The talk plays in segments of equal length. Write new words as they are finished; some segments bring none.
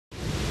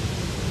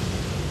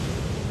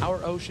Our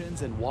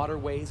oceans and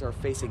waterways are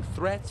facing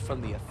threats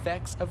from the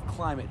effects of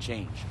climate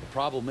change. The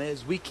problem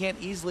is we can't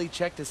easily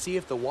check to see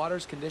if the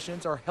water's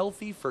conditions are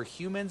healthy for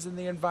humans and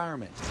the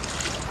environment.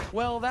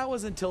 Well, that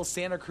was until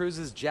Santa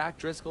Cruz's Jack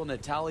Driscoll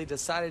Natali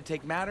decided to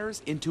take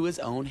matters into his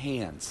own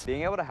hands.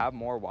 Being able to have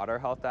more water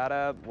health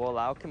data will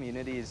allow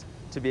communities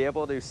to be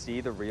able to see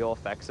the real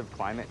effects of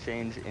climate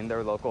change in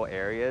their local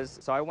areas.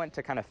 So I went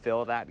to kind of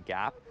fill that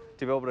gap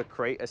to be able to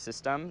create a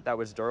system that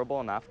was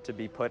durable enough to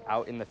be put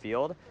out in the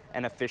field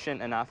and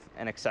efficient enough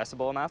and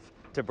accessible enough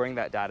to bring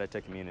that data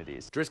to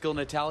communities. Driscoll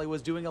Natali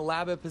was doing a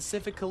lab at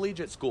Pacific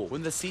Collegiate School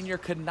when the senior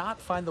could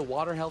not find the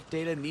water health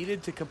data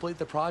needed to complete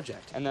the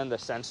project. And then the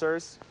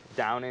sensors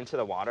down into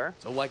the water.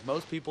 So like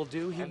most people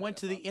do, he went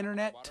to the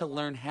internet to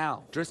learn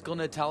how. Driscoll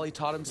Natali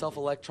taught himself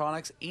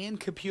electronics and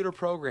computer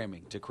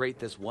programming to create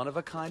this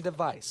one-of-a-kind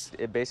device.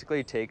 It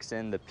basically takes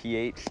in the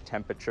pH,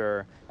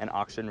 temperature, and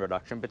oxygen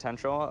reduction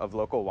potential of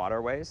local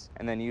waterways.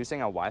 And then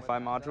using a Wi-Fi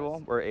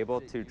module, we're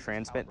able to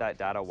transmit that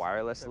data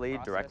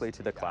wirelessly directly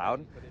to the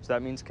cloud. So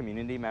that means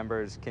community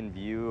members can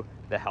view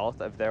the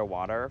health of their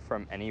water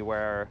from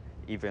anywhere,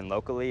 even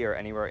locally or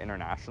anywhere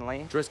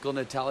internationally. Driscoll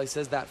Natali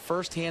says that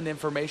first-hand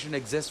information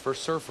exists for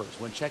surfers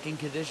when checking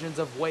conditions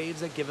of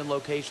waves at given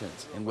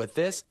locations. And with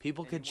this,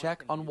 people could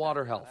check on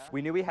water health.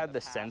 We knew we had the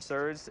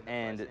sensors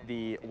and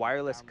the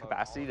wireless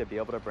capacity to be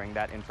able to bring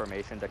that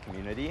information to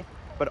community,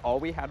 but all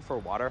we had for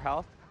water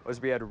health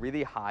was we had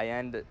really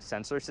high-end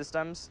sensor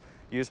systems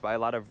used by a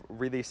lot of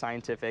really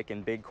scientific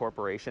and big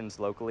corporations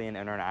locally and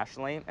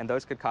internationally, and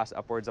those could cost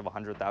upwards of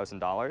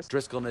 $100,000.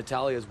 Driscoll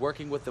Natali is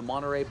working with the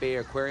Monterey Bay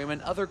Aquarium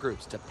and other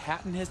groups to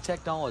patent his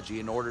technology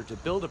in order to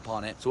build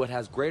upon it so it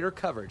has greater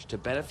coverage to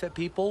benefit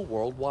people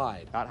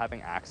worldwide. Not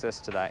having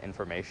access to that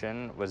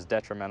information was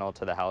detrimental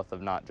to the health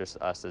of not just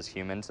us as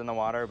humans in the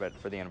water, but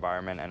for the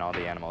environment and all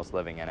the animals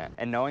living in it.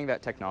 And knowing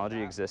that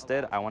technology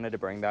existed, I wanted to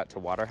bring that to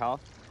water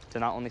health to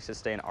not only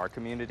sustain our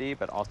community,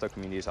 but also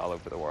communities all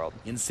over the world.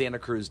 In Santa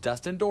Cruz,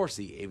 Dustin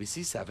Dorsey,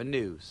 ABC 7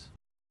 News.